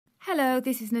Hello,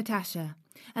 this is Natasha,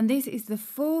 and this is the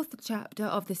 4th chapter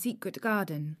of The Secret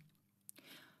Garden.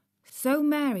 So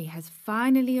Mary has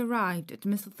finally arrived at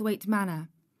Misselthwaite Manor,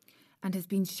 and has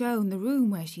been shown the room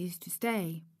where she is to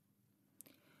stay.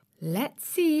 Let's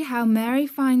see how Mary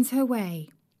finds her way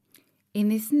in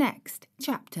this next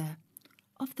chapter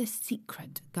of The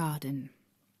Secret Garden.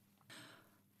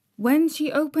 When she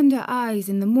opened her eyes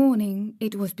in the morning,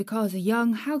 it was because a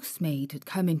young housemaid had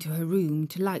come into her room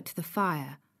to light the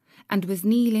fire, and was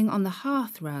kneeling on the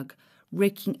hearth-rug,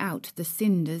 raking out the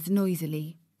cinders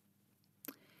noisily.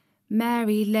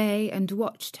 Mary lay and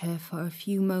watched her for a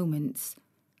few moments,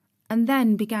 and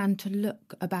then began to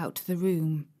look about the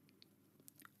room.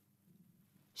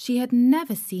 She had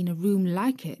never seen a room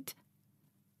like it,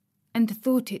 and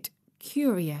thought it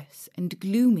curious and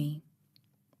gloomy.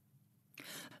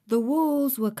 The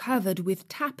walls were covered with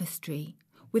tapestry,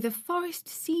 with a forest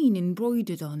scene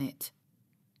embroidered on it.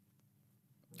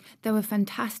 There were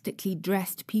fantastically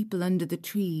dressed people under the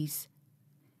trees,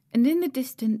 and in the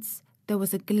distance there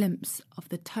was a glimpse of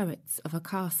the turrets of a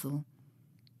castle.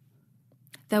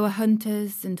 There were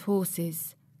hunters and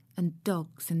horses, and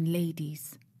dogs and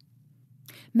ladies.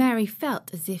 Mary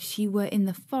felt as if she were in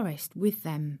the forest with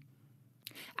them.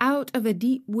 Out of a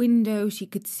deep window she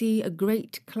could see a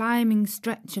great climbing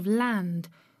stretch of land,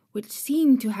 which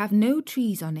seemed to have no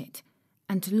trees on it,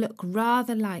 and to look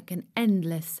rather like an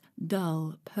endless,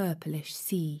 dull, purplish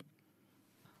sea.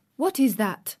 "What is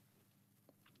that?"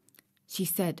 she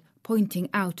said, pointing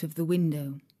out of the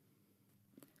window.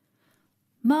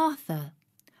 Martha,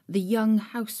 the young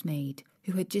housemaid,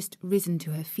 who had just risen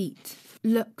to her feet,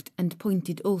 looked and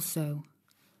pointed also.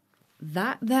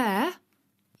 "That there?"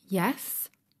 "Yes."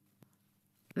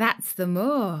 "That's the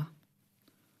moor,"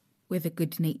 with a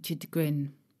good-natured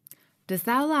grin. "Does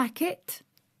thou like it?"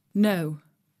 "No,"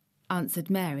 answered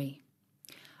Mary.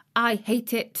 "I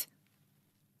hate it."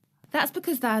 "That's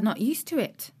because thou're not used to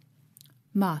it,"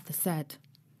 Martha said,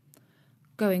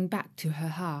 going back to her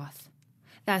hearth.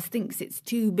 "Thou thinks it's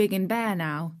too big and bare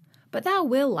now, but thou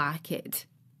will like it."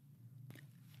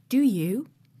 "Do you?"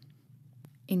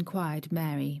 inquired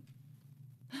Mary.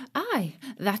 "Aye,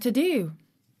 that I do,"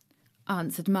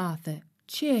 answered Martha,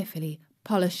 cheerfully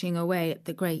polishing away at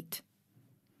the grate.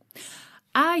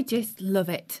 "I just love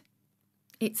it.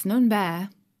 It's none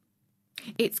bare.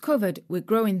 It's covered with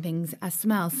growing things as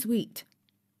smell sweet.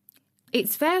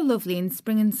 It's fair lovely in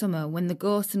spring and summer when the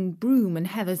gorse and broom and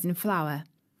heather's in flower.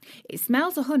 It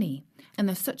smells of honey, and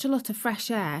there's such a lot of fresh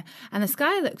air, and the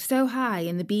sky looks so high,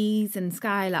 and the bees and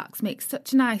skylarks make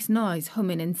such a nice noise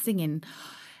humming and singing.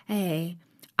 I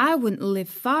wouldn't live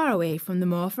far away from the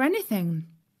moor for anything."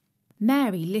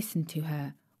 Mary listened to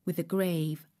her with a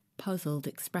grave, puzzled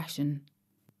expression.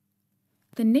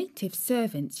 The native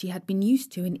servants she had been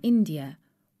used to in India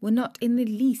were not in the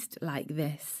least like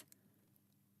this.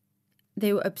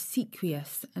 They were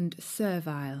obsequious and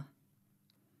servile,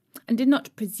 and did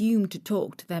not presume to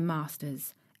talk to their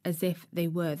masters as if they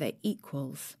were their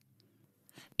equals.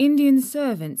 Indian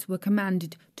servants were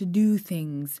commanded to do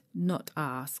things not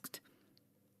asked.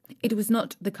 It was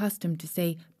not the custom to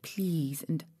say please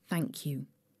and thank you,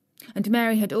 and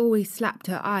Mary had always slapped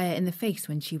her ayah in the face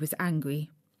when she was angry.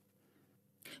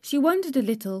 She wondered a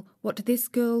little what this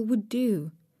girl would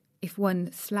do if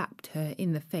one slapped her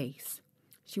in the face.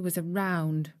 She was a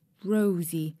round,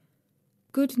 rosy,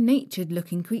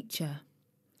 good-natured-looking creature,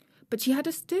 but she had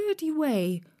a sturdy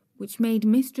way which made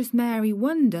Mistress Mary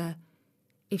wonder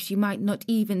if she might not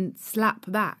even slap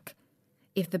back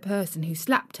if the person who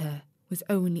slapped her was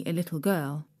only a little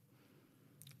girl.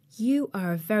 "You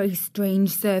are a very strange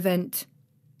servant,"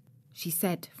 she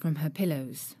said from her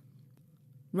pillows,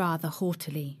 rather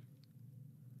haughtily.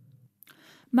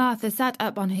 Martha sat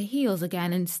up on her heels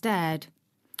again and stared.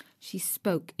 She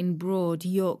spoke in broad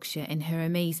Yorkshire in her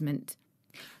amazement.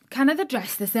 "Can I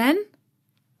dress this then?"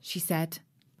 she said.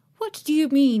 "What do you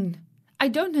mean? I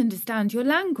don't understand your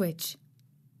language,"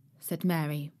 said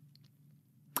Mary.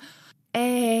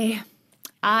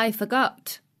 I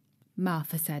forgot,"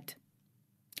 Martha said.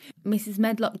 "Mrs.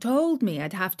 Medlock told me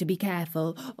I'd have to be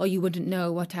careful, or you wouldn't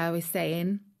know what I was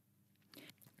saying."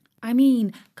 "I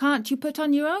mean, can't you put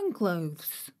on your own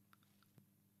clothes?"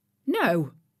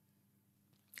 "No,"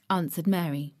 answered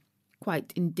Mary,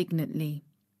 quite indignantly.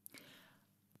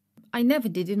 "I never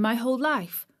did in my whole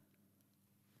life.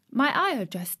 My ayah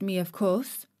dressed me, of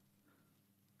course."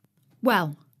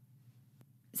 "Well,"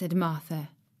 said Martha,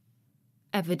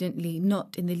 evidently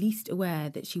not in the least aware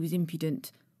that she was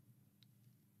impudent,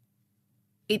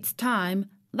 "it's time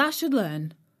thou should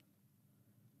learn.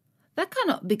 Thou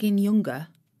cannot begin younger.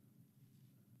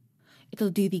 It'll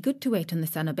do thee good to wait on the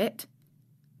sun a bit.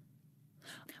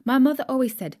 My mother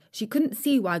always said she couldn't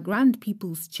see why grand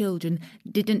people's children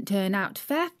didn't turn out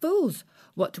fair fools,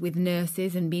 what with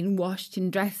nurses and being washed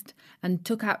and dressed and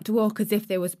took out to walk as if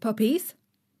they was puppies.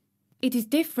 It is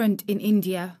different in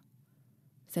India,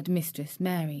 said Mistress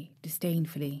Mary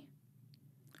disdainfully.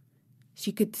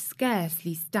 She could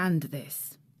scarcely stand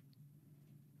this.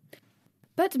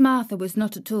 But Martha was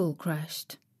not at all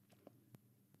crushed.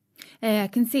 I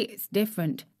can see it's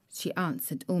different, she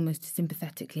answered almost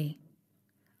sympathetically.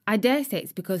 I dare say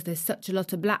it's because there's such a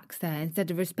lot of blacks there instead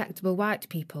of respectable white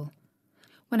people.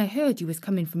 When I heard you was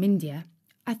coming from India,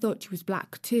 I thought you was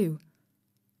black too.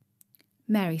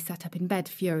 Mary sat up in bed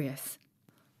furious.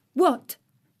 What?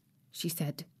 She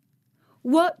said.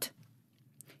 What?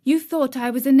 You thought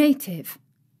I was a native?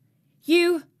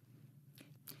 You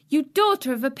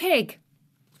daughter of a pig!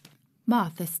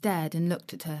 Martha stared and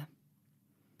looked at her.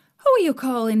 Who are you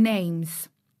calling names?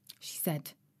 She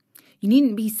said. You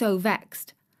needn't be so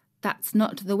vexed. That's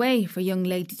not the way for a young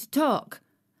lady to talk.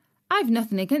 I've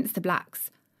nothing against the blacks.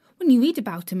 When you read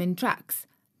about 'em in tracts,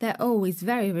 they're always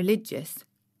very religious.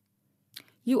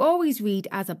 You always read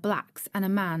as a black's and a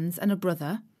man's and a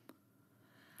brother.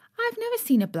 I've never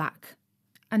seen a black,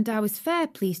 and I was fair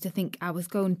pleased to think I was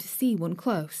going to see one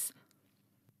close.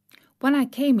 When I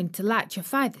came in to light your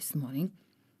fire this morning,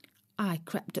 I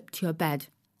crept up to your bed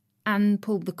and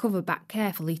pulled the cover back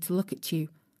carefully to look at you.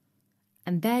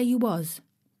 And there you was,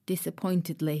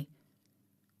 disappointedly.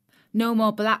 No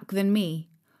more black than me,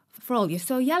 for all you're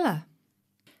so yellow.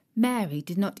 Mary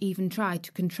did not even try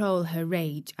to control her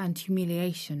rage and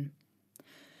humiliation.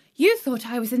 You thought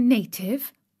I was a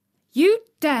native? You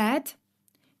dared?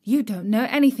 You don't know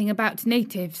anything about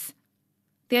natives.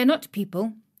 They are not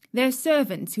people. They are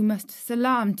servants who must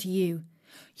salaam to you.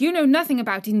 You know nothing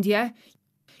about India.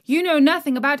 You know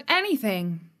nothing about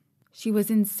anything. She was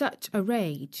in such a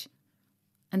rage,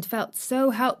 and felt so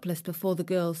helpless before the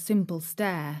girl's simple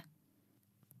stare.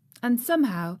 And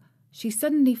somehow she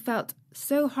suddenly felt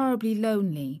so horribly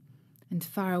lonely and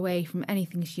far away from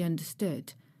anything she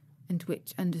understood, and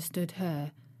which understood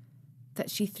her,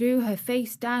 that she threw her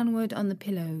face downward on the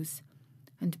pillows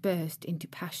and burst into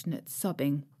passionate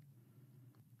sobbing.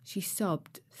 She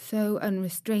sobbed so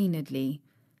unrestrainedly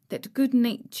that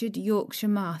good-natured Yorkshire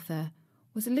Martha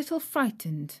was a little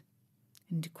frightened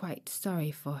and quite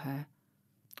sorry for her.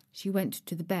 She went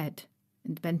to the bed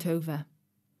and bent over.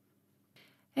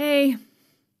 Hey, you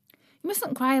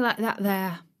mustn't cry like that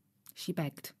there, she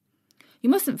begged. You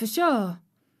mustn't for sure.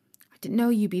 I didn't know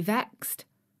you'd be vexed.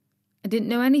 I didn't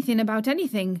know anything about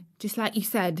anything, just like you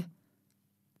said.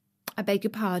 I beg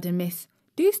your pardon, miss.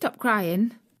 Do stop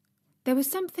crying. There was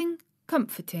something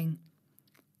comforting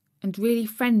and really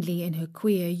friendly in her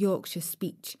queer Yorkshire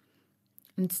speech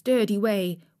and sturdy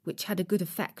way which had a good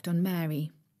effect on Mary.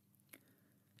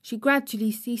 She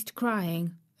gradually ceased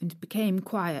crying and became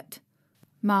quiet.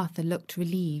 Martha looked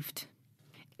relieved.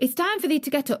 It's time for thee to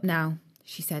get up now,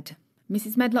 she said.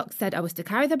 Mrs. Medlock said I was to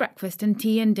carry the breakfast and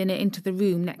tea and dinner into the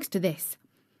room next to this.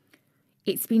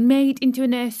 It's been made into a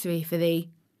nursery for thee.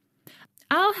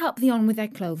 I'll help thee on with thy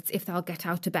clothes if thou'll get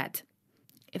out of bed.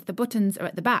 If the buttons are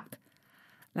at the back,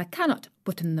 thou cannot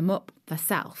button them up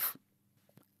thyself.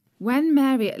 When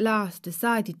Mary at last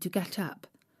decided to get up,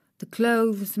 the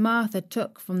clothes Martha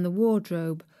took from the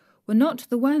wardrobe were not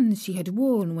the ones she had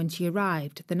worn when she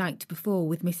arrived the night before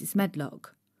with Mrs.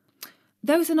 Medlock.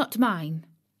 Those are not mine,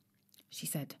 she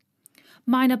said.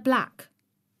 Mine are black.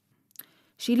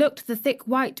 She looked the thick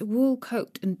white wool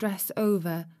coat and dress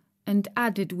over, and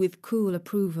added with cool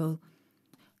approval,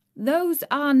 Those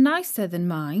are nicer than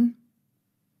mine.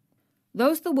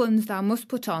 Those the ones thou must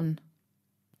put on,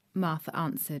 Martha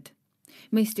answered.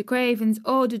 Mr. Craven's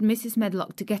ordered Mrs.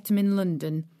 Medlock to get 'em in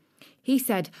London. He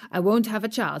said, I won't have a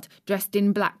child dressed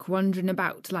in black wandering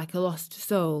about like a lost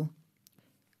soul.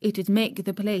 It'd make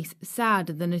the place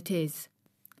sadder than it is.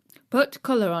 Put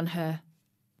colour on her.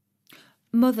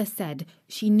 Mother said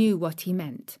she knew what he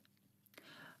meant.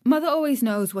 Mother always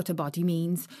knows what a body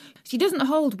means. She doesn't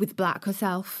hold with black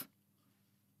herself.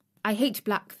 I hate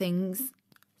black things,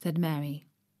 said Mary.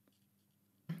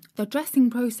 The dressing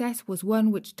process was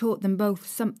one which taught them both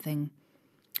something.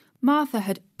 Martha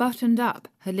had buttoned up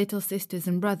her little sisters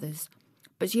and brothers,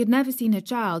 but she had never seen a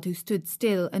child who stood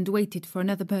still and waited for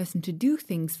another person to do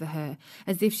things for her,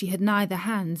 as if she had neither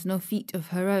hands nor feet of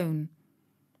her own.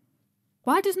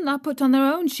 Why doesn't thou put on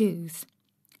their own shoes?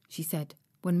 She said,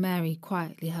 when Mary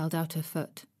quietly held out her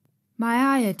foot.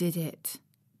 My ayah did it,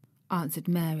 answered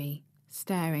Mary,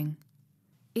 staring.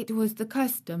 It was the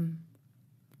custom.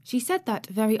 She said that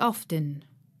very often.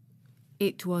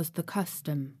 It was the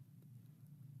custom.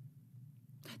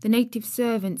 The native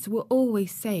servants were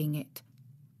always saying it.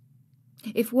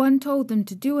 If one told them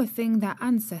to do a thing their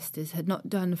ancestors had not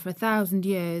done for 1,000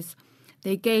 years,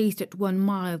 they gazed at one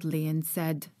mildly and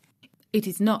said, "It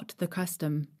is not the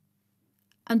custom."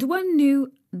 And one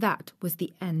knew that was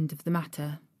the end of the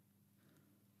matter.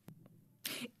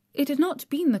 It had not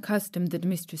been the custom that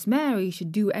Mistress Mary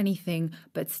should do anything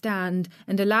but stand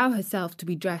and allow herself to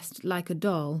be dressed like a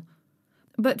doll.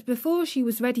 But before she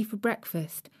was ready for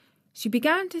breakfast, she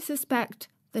began to suspect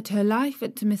that her life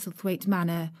at Misselthwaite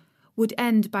Manor would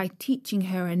end by teaching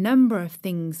her a number of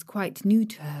things quite new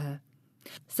to her,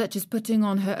 such as putting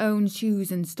on her own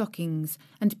shoes and stockings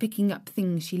and picking up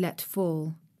things she let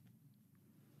fall.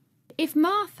 If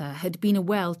Martha had been a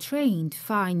well-trained,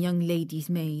 fine young lady's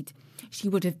maid, she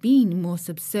would have been more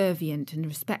subservient and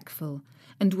respectful,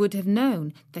 and would have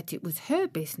known that it was her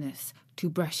business to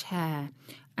brush hair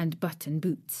and button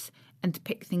boots and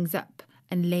pick things up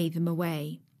and lay them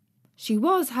away. She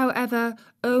was, however,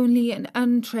 only an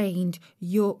untrained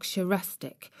Yorkshire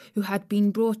rustic who had been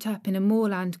brought up in a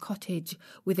moorland cottage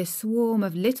with a swarm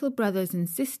of little brothers and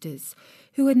sisters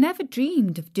who had never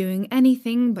dreamed of doing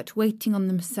anything but waiting on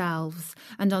themselves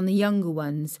and on the younger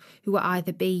ones who were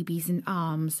either babies in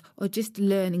arms or just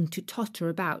learning to totter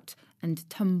about and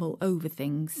tumble over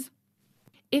things.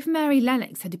 If Mary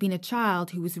Lennox had been a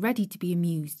child who was ready to be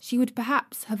amused, she would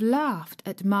perhaps have laughed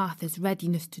at Martha's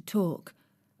readiness to talk.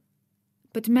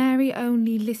 But Mary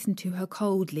only listened to her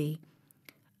coldly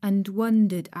and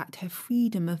wondered at her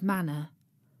freedom of manner.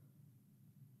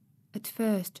 At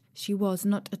first she was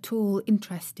not at all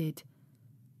interested,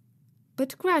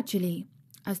 but gradually,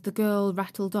 as the girl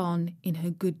rattled on in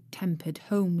her good-tempered,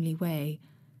 homely way,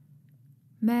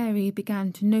 Mary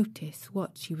began to notice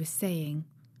what she was saying.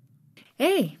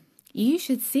 "Eh, you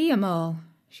should see 'em all,"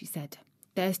 she said.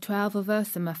 "There's 12 of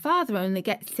us, and my father only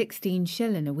gets 16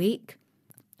 shillin' a week.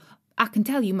 I can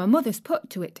tell you my mother's put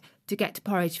to it to get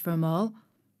porridge for 'em all.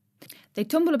 They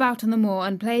tumble about on the moor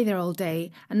and play there all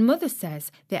day, and mother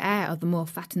says the air of the moor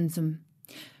fattens 'em.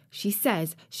 She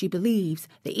says she believes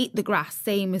they eat the grass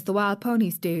same as the wild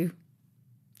ponies do.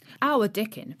 Our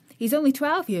Dickon, he's only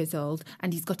 12 years old,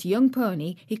 and he's got a young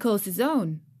pony he calls his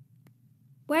own."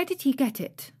 "Where did he get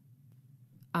it?"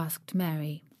 asked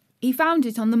Mary. "He found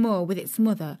it on the moor with its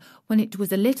mother when it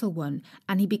was a little one,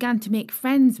 and he began to make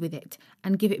friends with it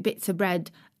and give it bits of bread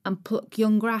and pluck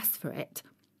young grass for it.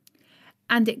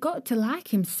 And it got to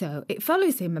like him so, it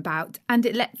follows him about and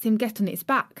it lets him get on its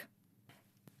back.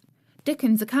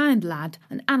 Dickon's a kind lad,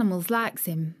 and animals likes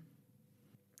him."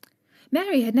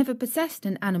 Mary had never possessed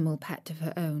an animal pet of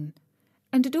her own,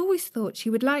 and had always thought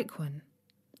she would like one.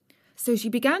 So she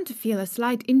began to feel a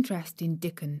slight interest in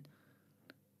Dickon.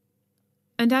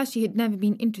 And as she had never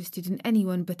been interested in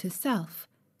anyone but herself,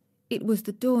 it was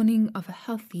the dawning of a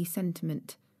healthy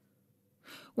sentiment.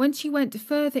 When she went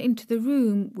further into the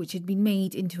room which had been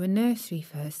made into a nursery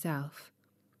for herself,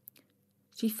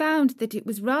 she found that it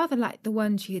was rather like the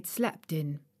one she had slept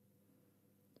in.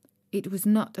 It was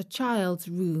not a child's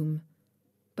room,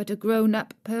 but a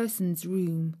grown-up person's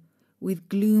room, with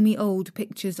gloomy old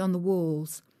pictures on the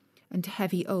walls and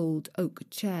heavy old oak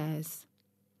chairs.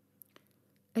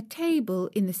 A table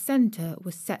in the centre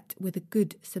was set with a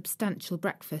good substantial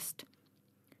breakfast.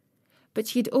 But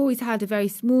she had always had a very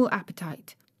small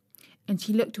appetite, and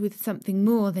she looked with something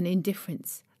more than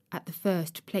indifference at the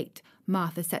first plate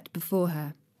Martha set before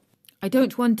her. "I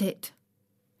don't want it,"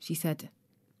 she said.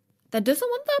 "Thou doesn't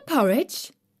want that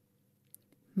porridge?"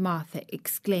 Martha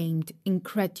exclaimed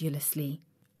incredulously.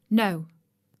 "No.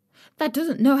 Thou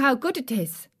doesn't know how good it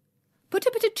is. Put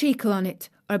a bit of treacle on it,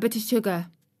 or a bit of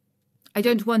sugar." "I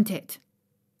don't want it."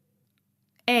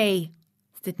 "Eh,"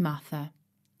 said Martha.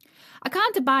 "I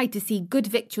can't abide to see good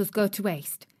victuals go to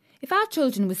waste. If our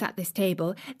children was at this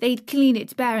table, they'd clean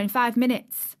it bare in 5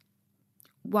 minutes.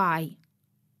 "Why?"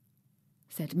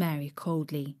 said Mary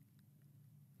coldly.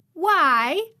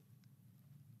 "Why?"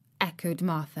 echoed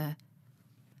Martha.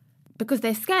 "Because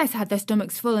they scarce had their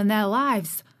stomachs full in their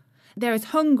lives. They're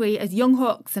as hungry as young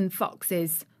hawks and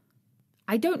foxes."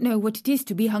 "I don't know what it is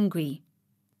to be hungry,"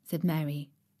 said Mary,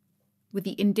 with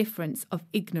the indifference of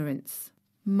ignorance.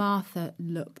 Martha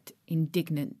looked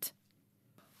indignant.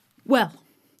 "Well,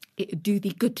 it'd do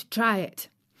thee good to try it.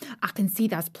 I can see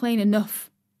that's plain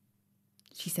enough,"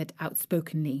 she said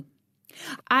outspokenly.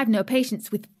 "I've no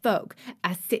patience with folk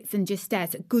as sits and just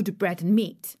stares at good bread and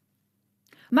meat.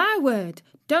 My word,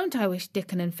 don't I wish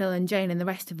Dickon and Phil and Jane and the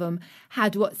rest of 'em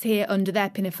had what's here under their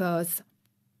pinafores."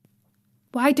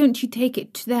 "Why don't you take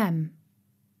it to them?"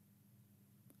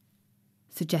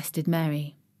 suggested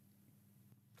Mary.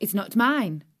 "It's not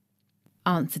mine,"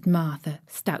 answered Martha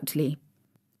stoutly.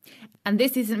 "And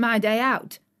this isn't my day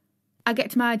out. I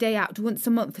get my day out once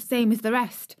a month, same as the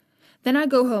rest. Then I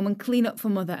go home and clean up for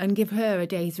Mother and give her a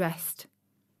day's rest."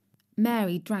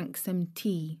 Mary drank some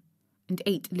tea and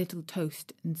ate a little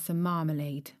toast and some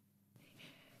marmalade.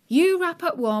 "You wrap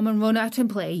up warm and run out and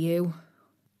play, you,"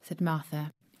 said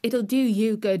Martha. "It'll do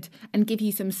you good and give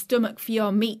you some stomach for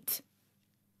your meat."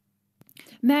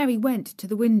 Mary went to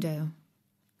the window.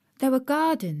 There were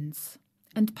gardens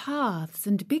and paths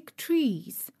and big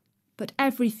trees, but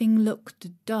everything looked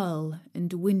dull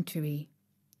and wintry.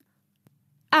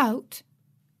 "Out?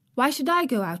 Why should I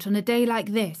go out on a day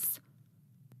like this?"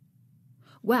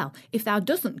 "Well, if thou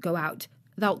doesn't go out,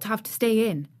 thou'lt have to stay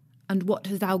in, and what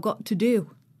hast thou got to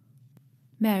do?"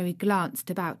 Mary glanced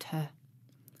about her.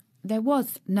 There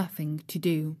was nothing to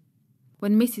do.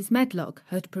 When Mrs. Medlock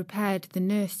had prepared the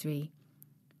nursery,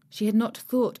 she had not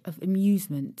thought of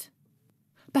amusement.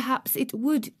 Perhaps it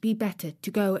would be better to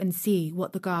go and see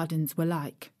what the gardens were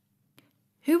like.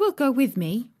 "Who will go with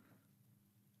me?"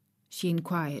 she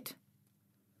inquired.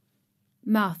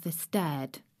 Martha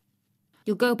stared.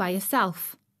 "You'll go by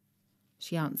yourself,"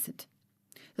 she answered.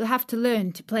 "You'll have to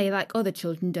learn to play like other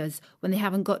children does when they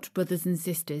haven't got brothers and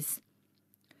sisters.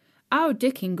 Our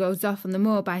Dickon goes off on the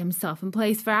moor by himself and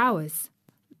plays for hours.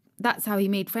 That's how he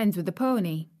made friends with the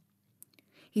pony.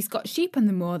 He's got sheep on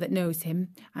the moor that knows him,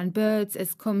 and birds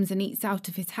as comes and eats out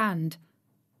of his hand.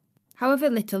 However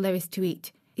little there is to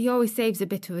eat, he always saves a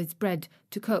bit of his bread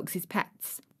to coax his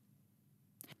pets."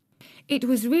 It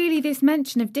was really this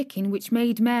mention of Dickon which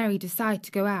made Mary decide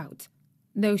to go out,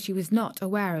 though she was not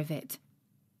aware of it.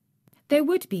 There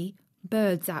would be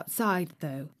birds outside,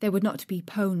 though. There would not be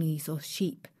ponies or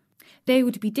sheep. They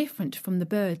would be different from the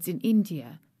birds in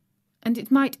India, and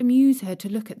it might amuse her to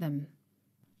look at them.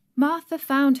 Martha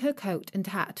found her coat and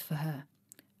hat for her,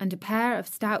 and a pair of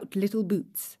stout little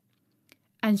boots,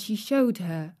 and she showed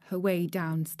her her way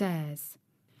downstairs.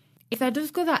 "If thou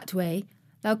dost go that way,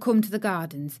 thou come to the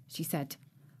gardens," she said,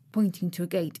 pointing to a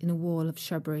gate in a wall of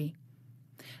shrubbery.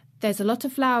 "There's a lot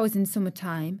of flowers in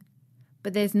summer-time,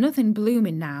 but there's nothing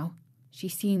blooming now." She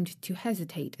seemed to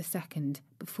hesitate a second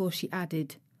before she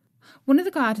added, "One of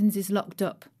the gardens is locked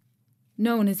up.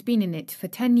 No one has been in it for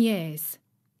 10 years.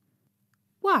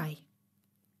 "Why?"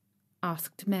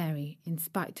 asked Mary, in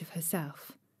spite of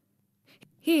herself.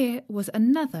 Here was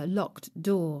another locked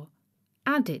door,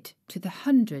 added to the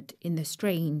 100 in the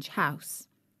strange house.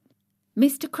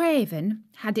 "Mr. Craven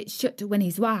had it shut when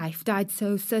his wife died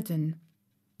so sudden.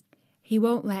 He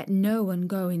won't let no one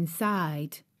go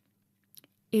inside.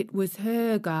 It was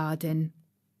her garden.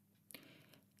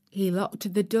 He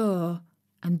locked the door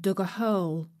and dug a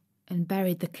hole and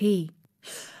buried the key.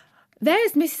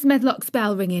 There's Mrs. Medlock's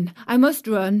bell ringing. I must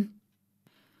run."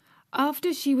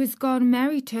 After she was gone,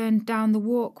 Mary turned down the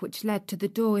walk which led to the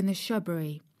door in the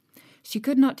shrubbery. She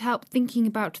could not help thinking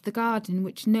about the garden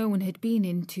which no one had been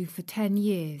into for 10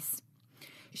 years.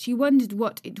 She wondered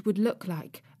what it would look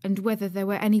like and whether there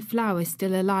were any flowers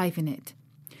still alive in it.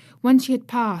 When she had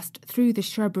passed through the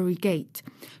shrubbery gate,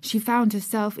 she found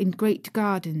herself in great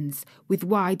gardens with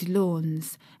wide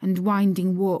lawns and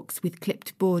winding walks with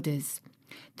clipped borders.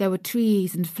 There were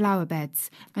trees and flower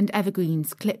beds and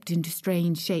evergreens clipped into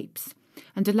strange shapes,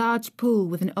 and a large pool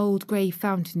with an old grey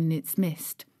fountain in its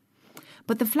midst.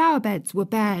 But the flower beds were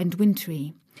bare and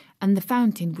wintry, and the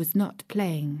fountain was not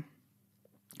playing.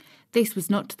 This was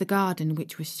not the garden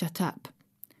which was shut up.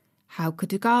 How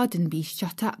could a garden be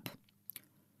shut up?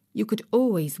 You could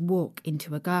always walk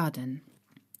into a garden.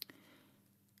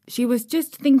 She was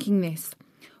just thinking this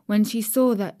when she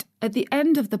saw that at the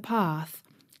end of the path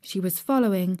she was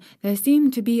following there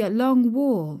seemed to be a long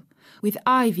wall with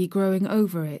ivy growing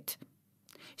over it.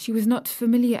 She was not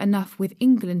familiar enough with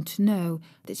England to know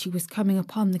that she was coming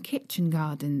upon the kitchen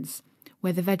gardens,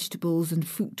 where the vegetables and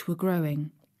fruit were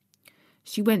growing.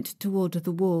 She went toward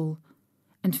the wall,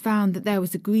 and found that there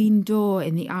was a green door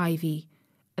in the ivy,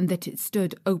 and that it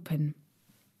stood open.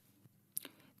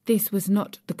 This was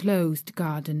not the closed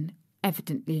garden,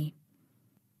 evidently.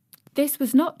 This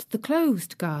was not the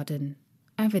closed garden,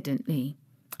 evidently,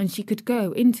 and she could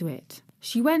go into it.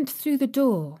 She went through the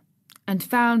door, and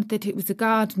found that it was a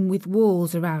garden with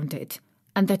walls around it,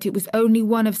 and that it was only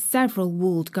one of several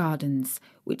walled gardens,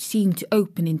 which seemed to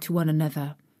open into one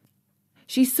another.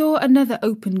 She saw another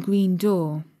open green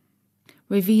door,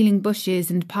 revealing bushes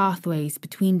and pathways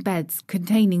between beds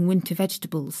containing winter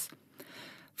vegetables.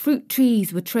 Fruit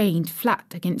trees were trained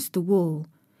flat against the wall,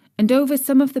 and over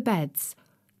some of the beds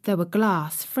there were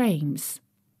glass frames.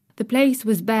 The place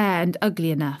was bare and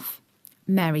ugly enough,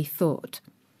 Mary thought,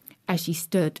 as she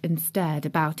stood and stared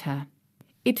about her.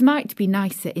 It might be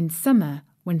nicer in summer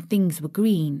when things were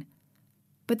green,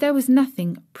 but there was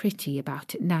nothing pretty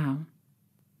about it now.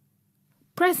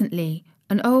 Presently,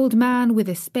 an old man with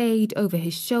a spade over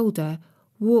his shoulder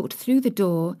walked through the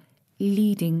door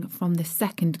leading from the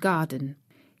second garden.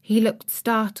 He looked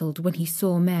startled when he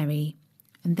saw Mary,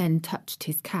 and then touched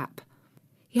his cap.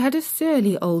 He had a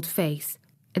surly old face,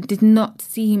 and did not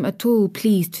seem at all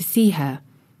pleased to see her.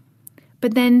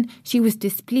 But then she was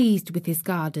displeased with his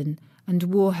garden, and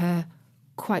wore her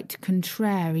quite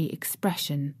contrary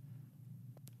expression,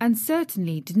 and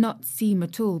certainly did not seem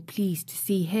at all pleased to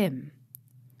see him.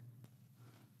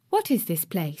 "What is this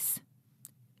place?"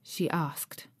 she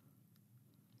asked.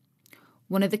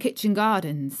 "One of the kitchen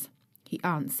gardens," he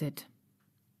answered.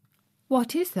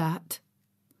 "What is that?"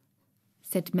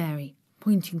 said Mary,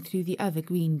 pointing through the other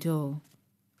green door.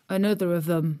 "Another of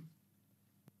them."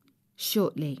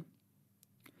 Shortly.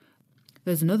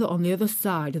 "There's another on the other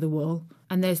side of the wall,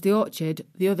 and there's the orchard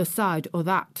the other side o'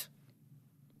 that."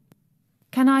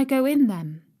 "Can I go in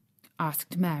them?"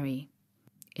 asked Mary.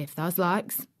 "If thou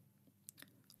likes.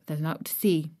 There's naught to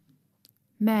see."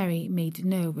 Mary made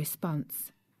no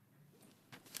response.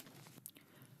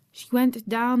 She went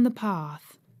down the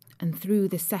path and through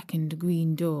the second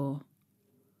green door.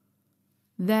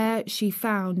 There she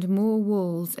found more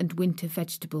walls and winter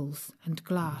vegetables and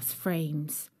glass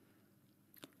frames.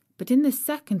 But in the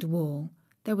second wall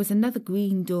there was another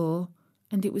green door,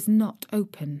 and it was not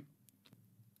open.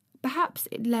 Perhaps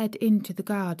it led into the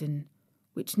garden,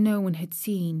 which no one had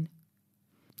seen.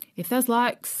 "If there's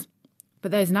likes, but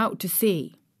there's naught to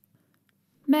see."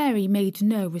 Mary made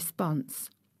no response.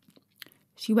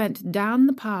 She went down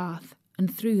the path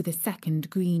and through the second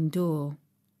green door.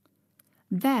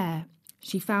 There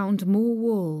she found more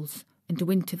walls and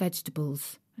winter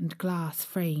vegetables and glass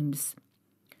frames.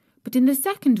 But in the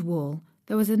second wall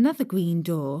there was another green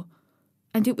door,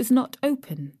 and it was not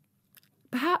open.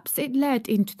 Perhaps it led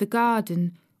into the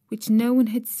garden, which no one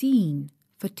had seen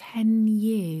for 10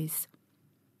 years.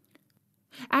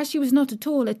 As she was not at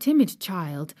all a timid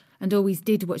child, and always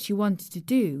did what she wanted to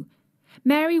do,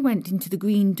 Mary went into the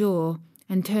green door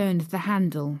and turned the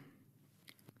handle.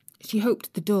 She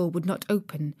hoped the door would not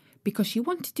open, because she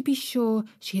wanted to be sure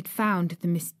she had found the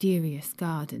mysterious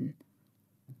garden.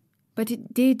 But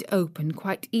it did open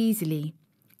quite easily,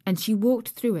 and she walked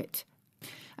through it,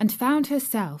 and found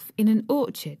herself in an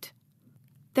orchard.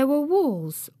 There were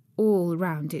walls all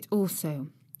round it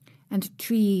also, and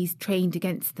trees trained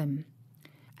against them,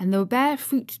 and there were bare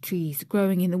fruit trees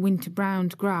growing in the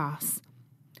winter-browned grass.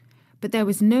 But there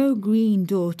was no green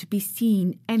door to be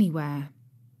seen anywhere.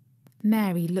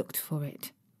 Mary looked for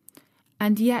it,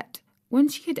 and yet, when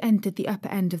she had entered the upper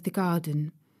end of the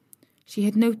garden, she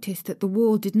had noticed that the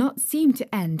wall did not seem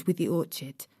to end with the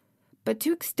orchard, but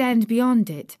to extend beyond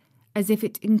it, as if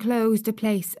it enclosed a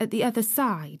place at the other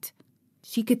side.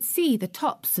 She could see the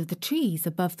tops of the trees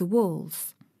above the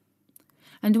walls.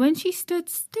 And when she stood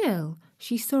still,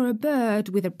 she saw a bird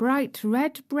with a bright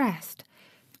red breast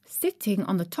sitting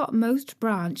on the topmost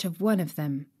branch of one of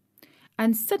them,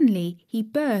 and suddenly he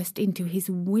burst into his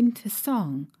winter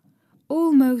song,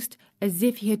 almost as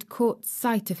if he had caught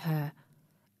sight of her,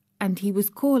 and he was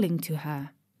calling to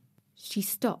her. She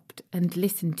stopped and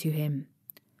listened to him,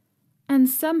 and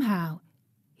somehow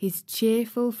his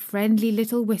cheerful, friendly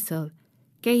little whistle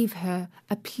gave her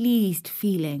a pleased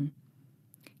feeling.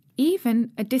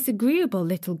 Even a disagreeable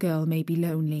little girl may be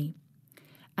lonely,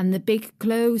 and the big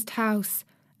closed house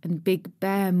and big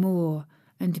bare moor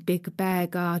and big bare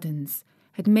gardens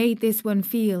had made this one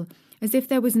feel as if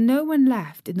there was no one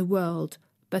left in the world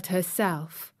but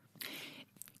herself.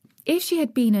 If she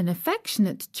had been an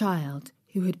affectionate child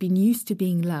who had been used to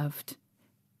being loved,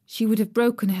 she would have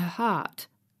broken her heart.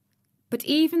 But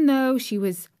even though she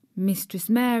was Mistress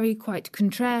Mary quite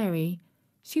contrary,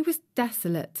 she was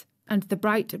desolate, and the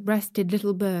bright-breasted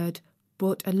little bird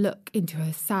brought a look into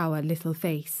her sour little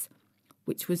face,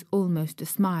 which was almost a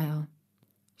smile.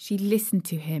 She listened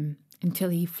to him until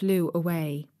he flew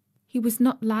away. He was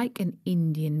not like an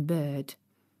Indian bird,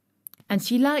 and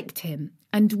she liked him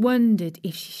and wondered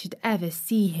if she should ever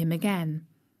see him again.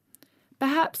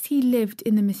 Perhaps he lived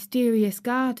in the mysterious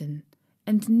garden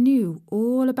and knew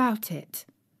all about it.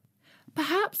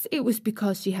 Perhaps it was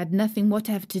because she had nothing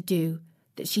whatever to do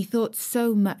that she thought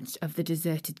so much of the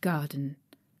deserted garden.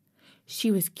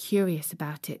 She was curious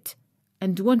about it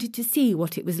and wanted to see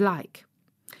what it was like.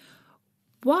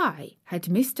 Why had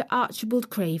Mr. Archibald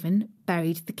Craven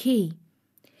buried the key?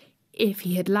 If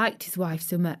he had liked his wife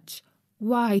so much,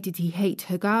 why did he hate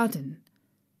her garden?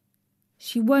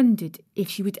 She wondered if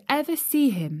she would ever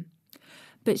see him,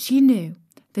 but she knew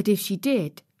that if she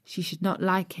did, she should not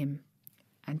like him,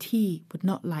 and he would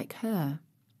not like her,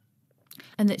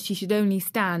 and that she should only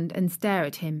stand and stare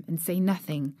at him and say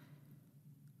nothing.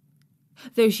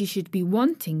 though she should be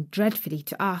wanting dreadfully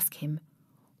to ask him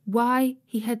why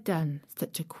he had done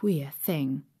such a queer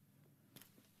thing.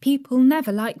 People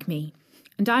never like me,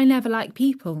 and I never like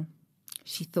people,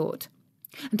 she thought,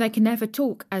 and I can never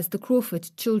talk as the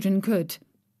Crawford children could.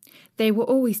 They were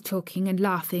always talking and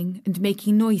laughing and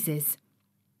making noises.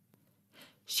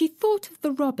 She thought of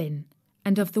the robin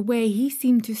and of the way he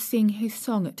seemed to sing his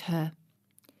song at her.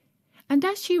 And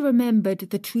as she remembered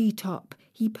the tree-top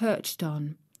he perched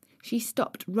on, she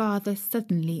stopped rather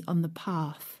suddenly on the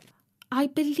path. I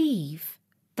believe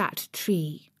that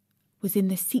tree was in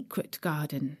the secret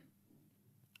garden.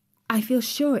 I feel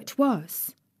sure it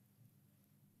was,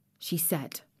 she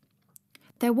said.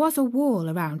 There was a wall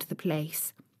around the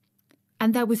place,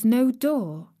 and there was no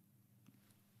door.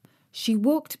 She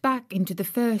walked back into the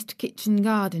first kitchen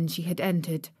garden she had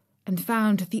entered and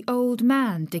found the old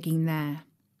man digging there.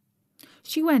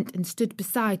 She went and stood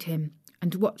beside him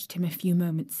and watched him a few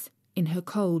moments in her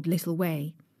cold little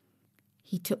way.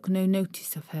 He took no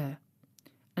notice of her,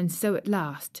 and so at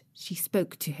last she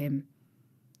spoke to him.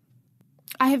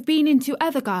 I have been into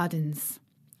other gardens,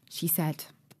 she said.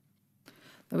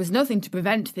 There was nothing to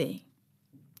prevent thee,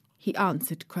 he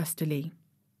answered crustily.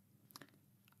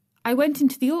 I went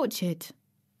into the orchard.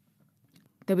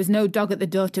 There was no dog at the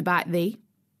door to bite thee,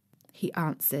 he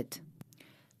answered.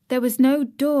 There was no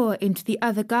door into the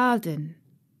other garden,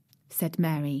 said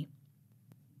Mary.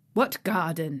 What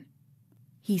garden?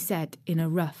 He said in a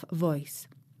rough voice,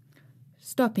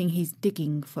 stopping his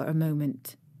digging for a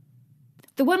moment.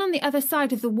 The one on the other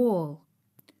side of the wall,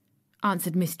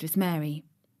 answered Mistress Mary.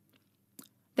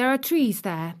 There are trees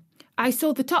there. I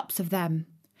saw the tops of them.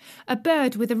 A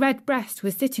bird with a red breast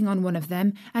was sitting on one of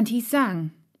them, and he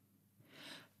sang.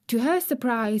 To her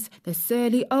surprise, the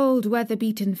surly old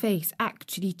weather-beaten face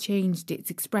actually changed its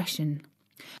expression.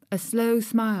 A slow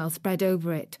smile spread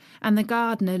over it, and the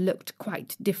gardener looked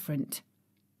quite different.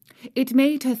 It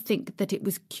made her think that it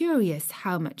was curious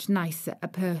how much nicer a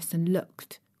person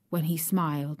looked when he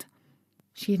smiled.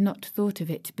 She had not thought of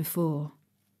it before.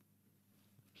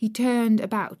 He turned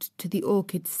about to the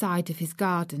orchid side of his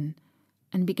garden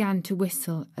and began to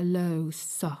whistle a low,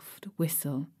 soft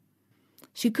whistle.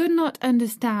 She could not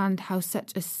understand how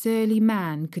such a surly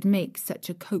man could make such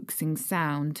a coaxing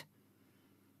sound.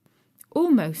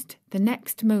 Almost the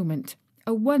next moment,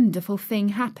 a wonderful thing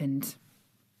happened.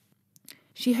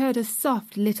 She heard a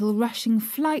soft little rushing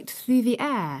flight through the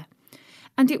air,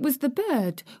 and it was the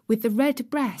bird with the red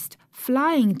breast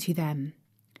flying to them.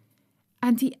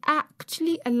 And he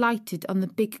actually alighted on the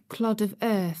big clod of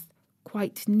earth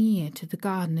quite near to the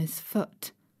gardener's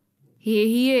foot. Here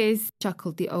he is,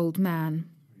 chuckled the old man.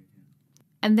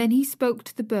 And then he spoke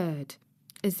to the bird,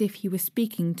 as if he were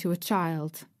speaking to a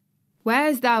child.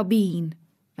 Where's thou been,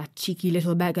 that cheeky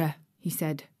little beggar? He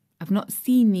said. I've not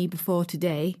seen thee before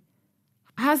today.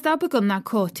 Has thou begun thy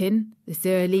courting, this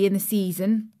early in the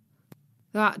season?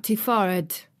 Thou'rt too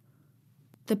forrard.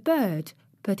 The bird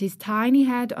put his tiny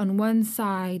head on one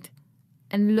side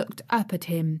and looked up at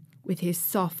him with his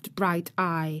soft bright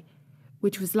eye,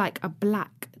 which was like a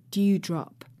black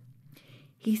dewdrop.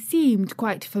 He seemed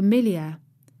quite familiar,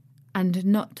 and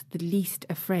not the least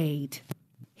afraid.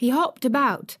 He hopped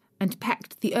about and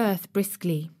pecked the earth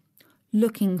briskly,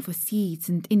 looking for seeds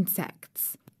and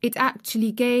insects. It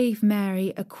actually gave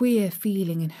Mary a queer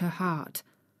feeling in her heart,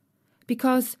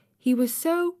 because he was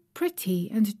so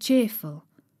pretty and cheerful,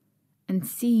 and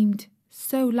seemed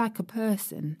so like a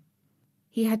person.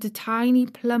 He had a tiny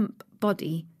plump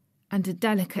body and a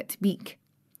delicate beak,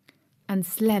 and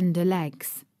slender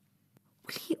legs.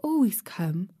 Will he always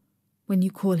come when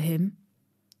you call him?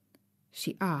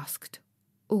 She asked,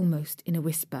 almost in a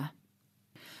whisper.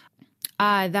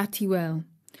 Aye, that he will.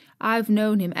 I've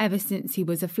known him ever since he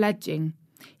was a fledgling.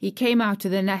 He came out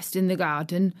of the nest in the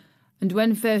garden, and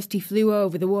when first he flew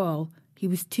over the wall, he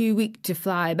was too weak to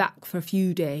fly back for a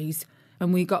few days,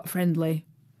 and we got friendly.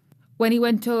 When he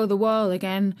went over the wall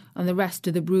again, and the rest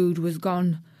of the brood was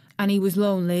gone, and he was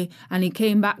lonely, and he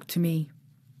came back to me.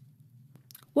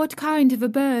 What kind of a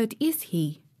bird is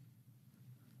he?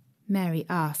 Mary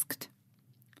asked.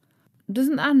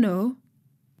 Doesn't thou know?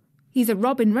 He's a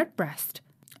robin redbreast,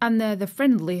 and they're the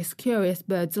friendliest, curious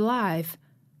birds alive.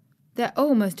 They're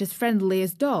almost as friendly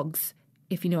as dogs,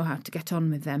 if you know how to get on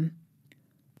with them.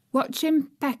 Watch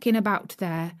him pecking about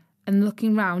there and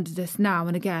looking round at us now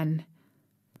and again.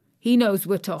 He knows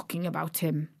we're talking about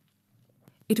him.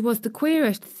 It was the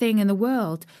queerest thing in the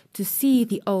world to see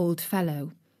the old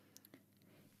fellow.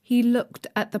 He looked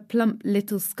at the plump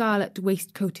little scarlet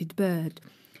waistcoated bird,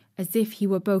 as if he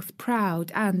were both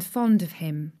proud and fond of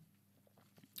him.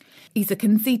 He's a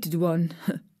conceited one,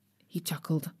 he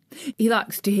chuckled. "He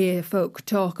likes to hear folk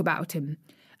talk about him.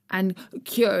 And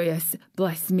curious,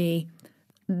 bless me.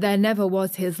 There never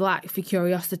was his like for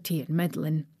curiosity and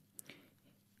meddling.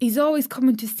 He's always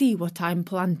coming to see what I'm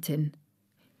planting.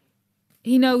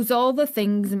 He knows all the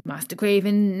things Master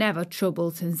Craven never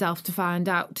troubles himself to find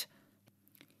out.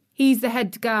 He's the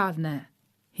head gardener,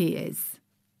 he is."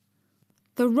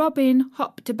 The robin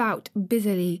hopped about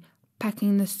busily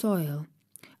packing the soil,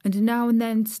 and now and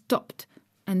then stopped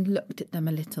and looked at them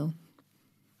a little.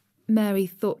 Mary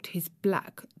thought his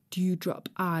black dewdrop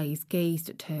eyes gazed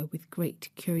at her with great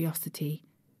curiosity.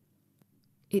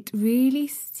 It really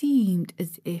seemed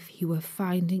as if he were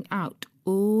finding out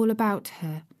all about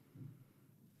her.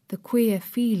 The queer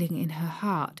feeling in her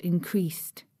heart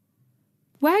increased.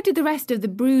 "Where did the rest of the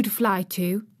brood fly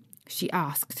to?" she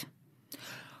asked.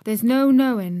 "There's no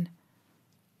knowing.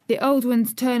 The old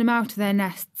ones turn 'em out of their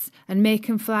nests and make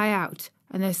 'em fly out,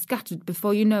 and they're scattered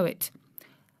before you know it.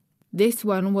 This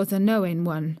one was a knowing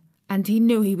one, and he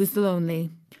knew he was lonely."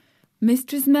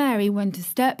 Mistress Mary went a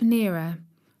step nearer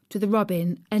to the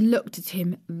robin and looked at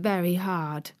him very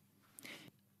hard.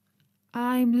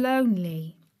 "I'm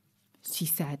lonely," she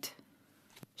said.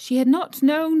 She had not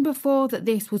known before that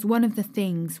this was one of the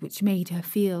things which made her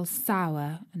feel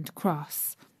sour and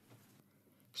cross.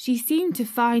 She seemed to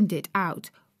find it out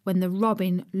when the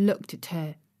robin looked at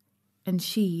her, and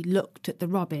she looked at the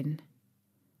robin.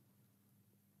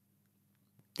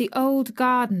 The old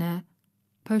gardener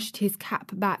pushed his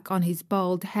cap back on his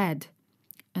bald head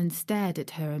and stared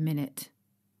at her a minute.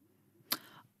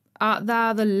 "Art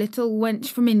thou the little wench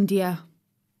from India?"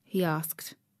 he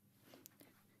asked.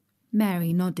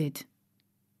 Mary nodded.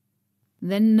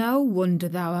 "Then no wonder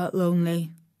thou art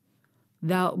lonely.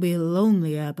 Thou'lt be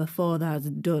lonelier before thou's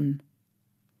done."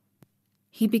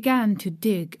 He began to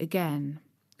dig again,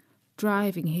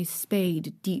 driving his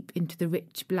spade deep into the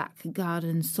rich black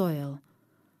garden soil,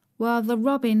 while the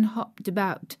robin hopped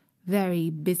about, very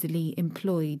busily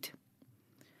employed.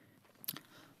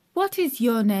 "What is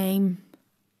your name?"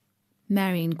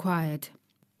 Mary inquired.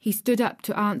 He stood up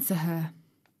to answer her.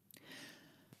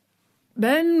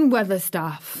 "Ben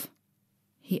Weatherstaff,"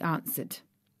 he answered.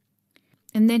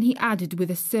 And then he added with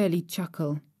a surly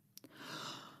chuckle,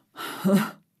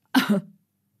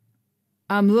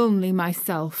 "I'm lonely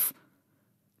myself,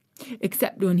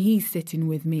 except when he's sitting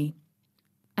with me."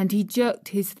 And he jerked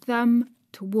his thumb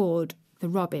toward the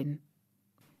robin.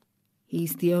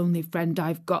 "He's the only friend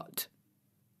I've got."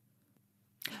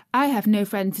 "I have no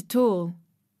friends at all,"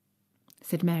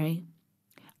 said Mary.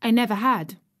 "I never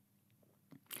had.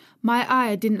 My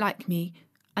ayah didn't like me,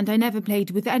 and I never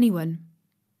played with anyone."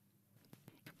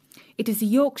 It is a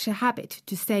Yorkshire habit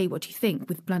to say what you think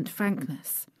with blunt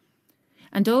frankness,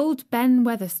 and old Ben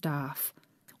Weatherstaff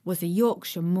was a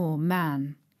Yorkshire moor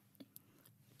man.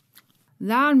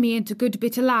 "Thou and me ain't a good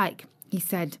bit alike," he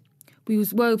said. "We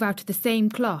was wove out of the same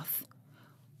cloth.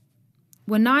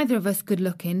 We're neither of us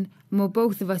good-looking, and we're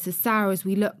both of us as sour as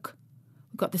we look.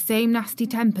 We've got the same nasty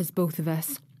tempers, both of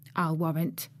us, I'll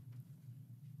warrant."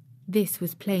 This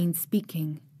was plain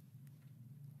speaking,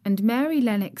 and Mary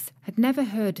Lennox had never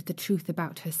heard the truth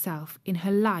about herself in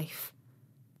her life.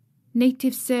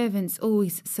 Native servants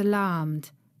always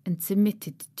salaamed and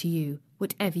submitted to you,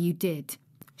 whatever you did.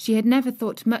 She had never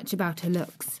thought much about her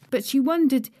looks, but she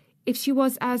wondered if she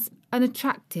was as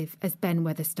unattractive as Ben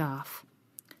Weatherstaff.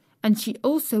 And she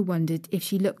also wondered if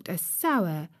she looked as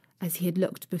sour as he had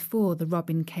looked before the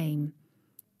robin came.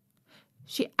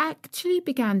 She actually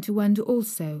began to wonder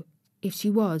also if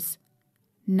she was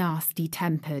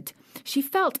nasty-tempered. She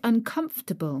felt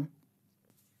uncomfortable.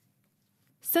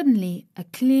 Suddenly, a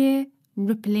clear,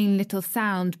 rippling little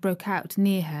sound broke out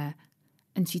near her,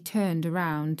 and she turned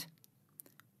around.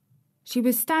 She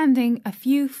was standing a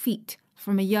few feet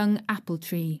from a young apple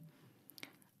tree,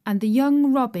 and the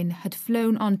young robin had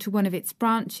flown onto one of its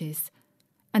branches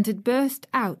and had burst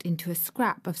out into a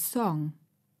scrap of song.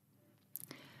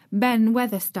 Ben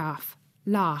Weatherstaff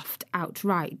laughed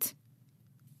outright.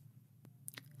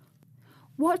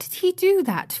 "What did he do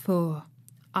that for?"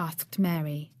 asked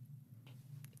Mary.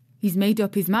 "He's made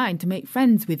up his mind to make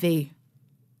friends with thee,"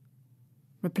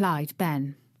 replied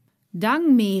Ben.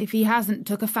 "Dang me if he hasn't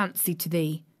took a fancy to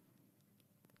thee."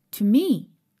 "To me?"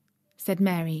 said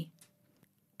Mary,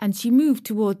 and she moved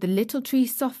toward the little tree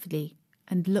softly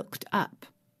and looked up.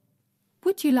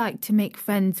 "Would you like to make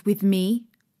friends with me?"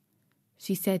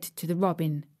 she said to the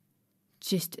robin,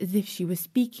 just as if she were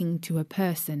speaking to a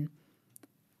person.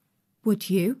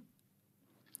 "Would you?"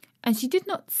 And she did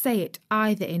not say it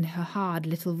either in her hard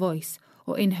little voice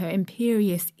or in her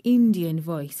imperious Indian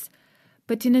voice,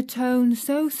 but in a tone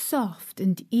so soft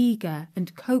and eager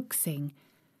and coaxing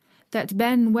that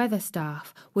Ben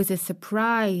Weatherstaff was as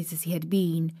surprised as he had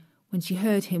been when she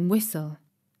heard him whistle.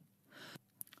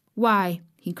 "Why,"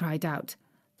 he cried out,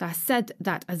 "thou said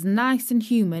that as nice and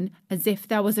human as if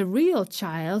thou was a real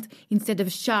child instead of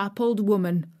a sharp old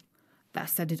woman. Thou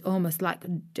said it almost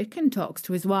like Dickon talks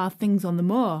to his wild things on the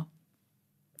moor."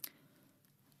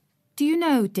 "Do you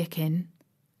know Dickon?"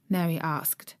 Mary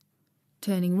asked,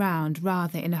 turning round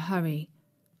rather in a hurry.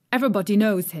 "Everybody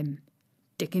knows him.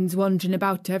 Dickon's wandering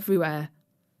about everywhere.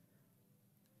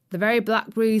 The very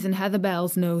blackberries and heather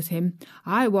bells knows him.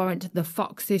 I warrant the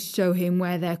foxes show him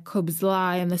where their cubs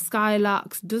lie, and the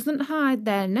skylarks doesn't hide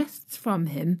their nests from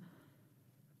him."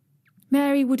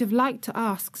 Mary would have liked to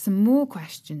ask some more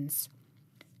questions.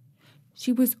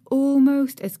 She was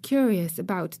almost as curious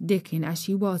about Dickon as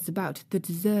she was about the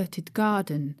deserted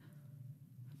garden.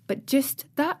 But just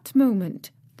that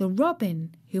moment, the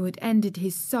robin who had ended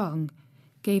his song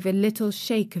gave a little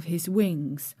shake of his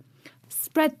wings,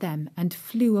 spread them and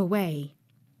flew away.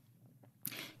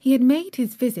 He had made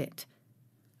his visit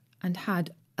and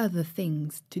had other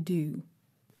things to do.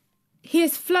 "He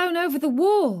has flown over the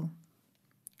wall!"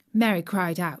 Mary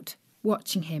cried out,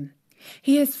 watching him.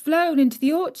 "He has flown into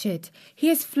the orchard. He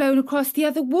has flown across the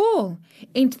other wall,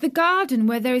 into the garden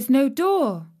where there is no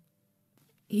door."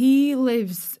 "He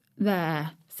lives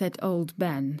there," said old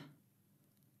Ben.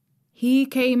 "He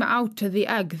came out of the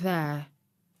egg there.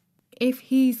 If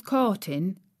he's caught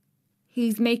in,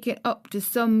 he's making up to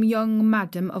some young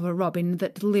madam of a robin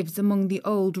that lives among the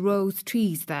old rose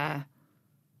trees there."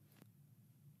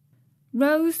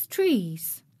 "Rose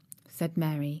trees?" said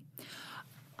Mary.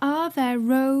 "Are there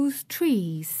rose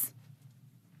trees?"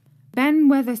 Ben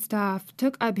Weatherstaff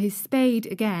took up his spade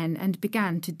again and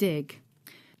began to dig.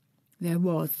 "There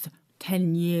was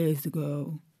 10 years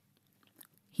ago,"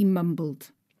 he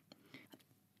mumbled.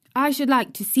 "I should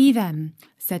like to see them,"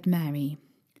 said Mary.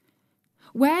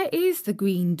 "Where is the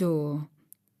green door?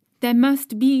 There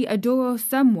must be a door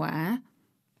somewhere."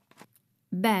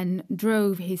 Ben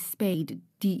drove his spade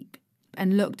deep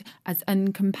and looked as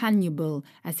uncompanionable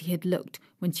as he had looked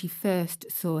when she first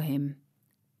saw him.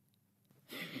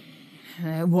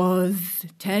 "There was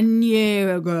 10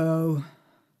 years ago,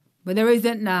 but there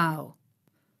isn't now."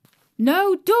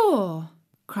 "No door!"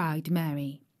 cried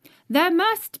Mary. "There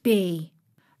must be."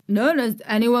 "None as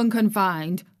anyone can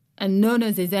find, and none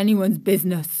as is anyone's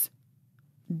business.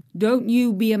 Don't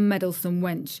you be a meddlesome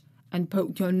wench and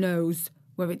poke your nose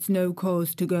where it's no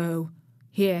cause to go.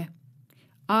 Here,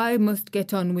 I must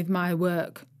get on with my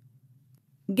work.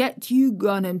 Get you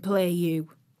gone and play you.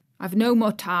 I've no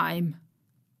more time."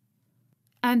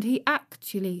 And he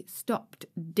actually stopped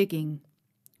digging,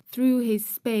 threw his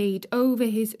spade over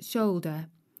his shoulder,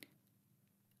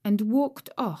 and walked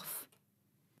off,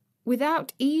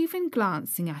 without even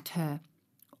glancing at her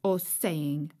or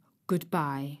saying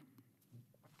goodbye.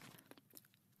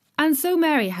 And so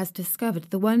Mary has discovered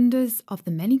the wonders of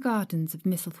the many gardens of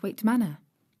Misselthwaite Manor.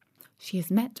 She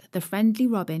has met the friendly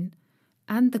robin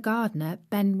and the gardener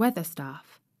Ben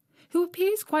Weatherstaff, who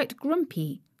appears quite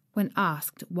grumpy when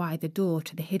asked why the door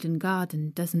to the hidden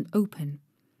garden doesn't open.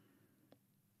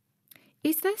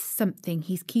 Is there something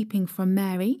he's keeping from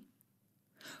Mary?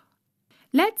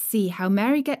 Let's see how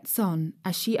Mary gets on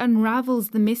as she unravels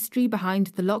the mystery behind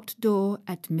the locked door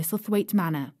at Misselthwaite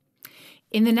Manor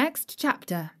in the next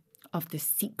chapter of The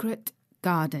Secret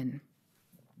Garden.